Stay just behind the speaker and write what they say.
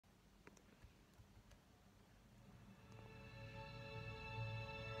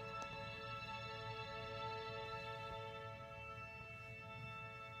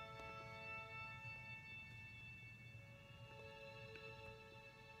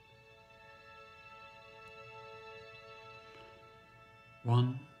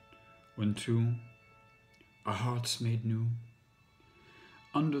One, when two, our hearts made new.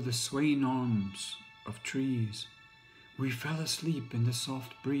 Under the swaying arms of trees, we fell asleep in the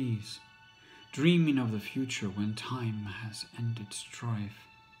soft breeze, dreaming of the future when time has ended strife.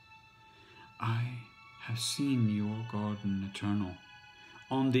 I have seen your garden eternal,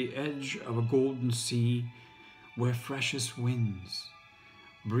 on the edge of a golden sea, where freshest winds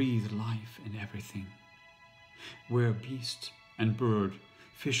breathe life in everything, where beast and bird,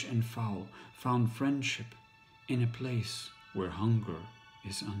 fish and fowl found friendship in a place where hunger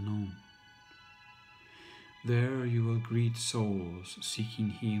is unknown. There you will greet souls seeking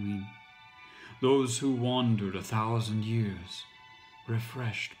healing, those who wandered 1,000 years,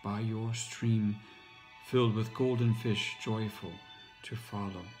 refreshed by your stream, filled with golden fish, joyful to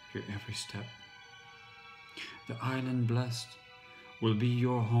follow your every step. The island blessed will be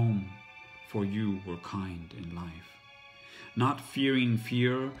your home, for you were kind in life, not fearing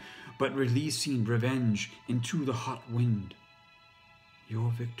fear, but releasing revenge into the hot wind.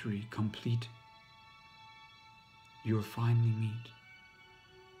 Your victory complete, you'll finally meet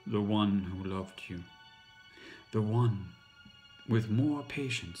the one who loved you, the one with more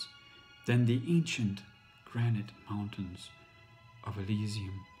patience than the ancient granite mountains of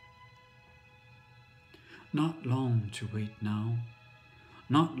Elysium. Not long to wait now,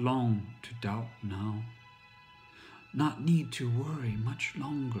 not long to doubt now, not need to worry much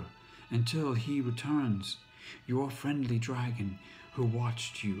longer until he returns, your friendly dragon who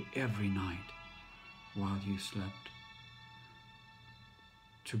watched you every night while you slept.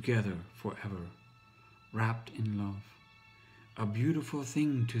 Together forever, wrapped in love, a beautiful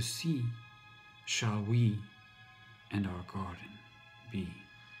thing to see shall we and our garden be.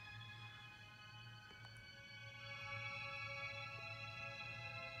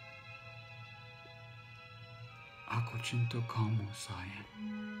 Ako cinta kamu sayang,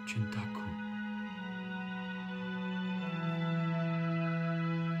 cintaku